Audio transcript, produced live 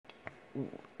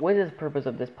what is the purpose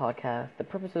of this podcast? The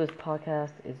purpose of this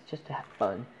podcast is just to have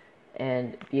fun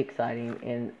and be exciting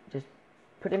and just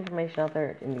put information out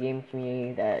there in the game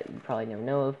community that you probably never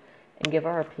know of and give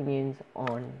our opinions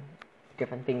on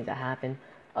different things that happen,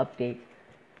 updates,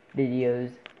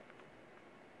 videos,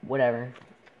 whatever.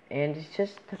 And it's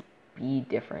just to be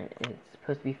different. It's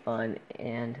supposed to be fun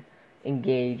and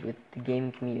engage with the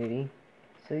gaming community.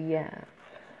 So yeah.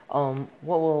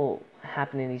 What will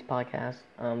happen in these podcasts?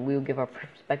 We will give our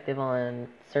perspective on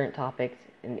certain topics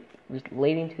in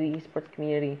relating to the esports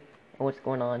community and what's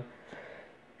going on,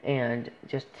 and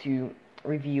just to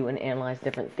review and analyze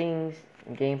different things,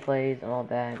 and gameplays, and all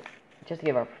that, just to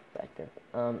give our perspective.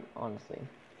 Honestly.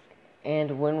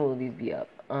 And when will these be up?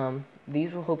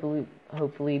 These will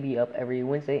hopefully be up every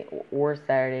Wednesday or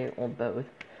Saturday, or both,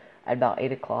 at about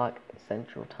 8 o'clock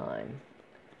Central Time.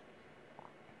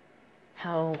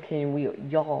 How can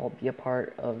y'all be a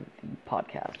part of the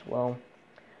podcast? Well,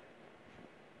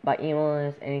 by emailing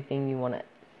us anything you want,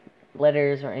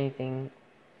 letters or anything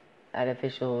at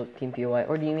official Team POI,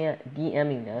 or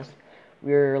DMing us.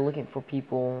 We're looking for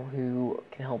people who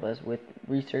can help us with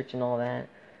research and all that,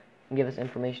 and give us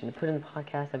information to put in the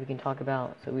podcast that we can talk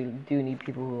about. So we do need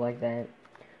people who like that.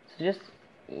 So just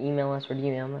email us or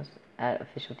DM us at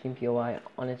official Team POI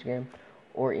on Instagram,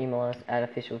 or email us at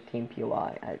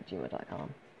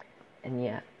officialteampoi@gmail.com. And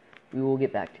yeah, we will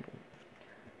get back to you.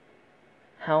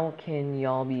 How can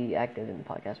y'all be active in the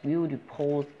podcast? We will do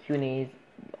polls, Q&As,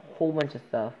 a whole bunch of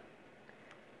stuff,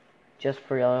 just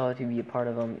for y'all to be a part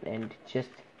of them and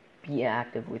just be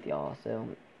active with y'all. So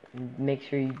make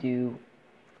sure you do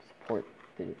support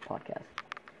the podcast.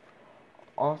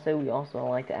 Also, we also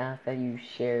like to ask that you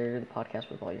share the podcast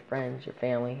with all your friends, your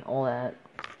family, all that,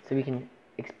 so we can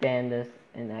expand this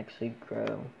and actually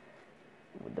grow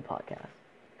with the podcast.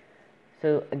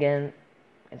 So again,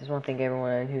 I just want to thank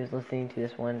everyone who's listening to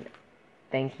this one.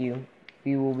 Thank you.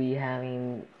 We will be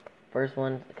having first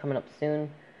one coming up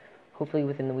soon, hopefully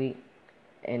within the week.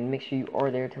 And make sure you are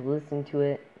there to listen to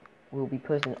it. We'll be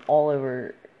posting all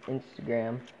over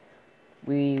Instagram.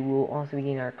 We will also be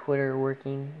getting our Twitter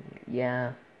working.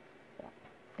 Yeah.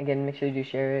 Again, make sure you do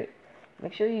share it.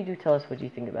 Make sure you do tell us what you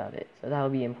think about it. So that will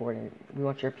be important. We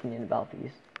want your opinion about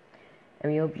these.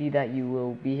 And we hope that you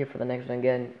will be here for the next one.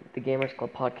 Again, the Gamers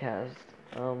Club podcast.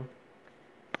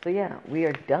 So yeah, we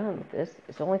are done with this.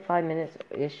 It's only 5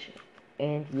 minutes-ish.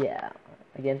 And yeah.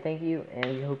 Again, thank you.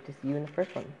 And we hope to see you in the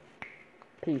first one.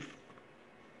 Peace.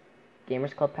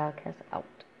 Gamers Club podcast out.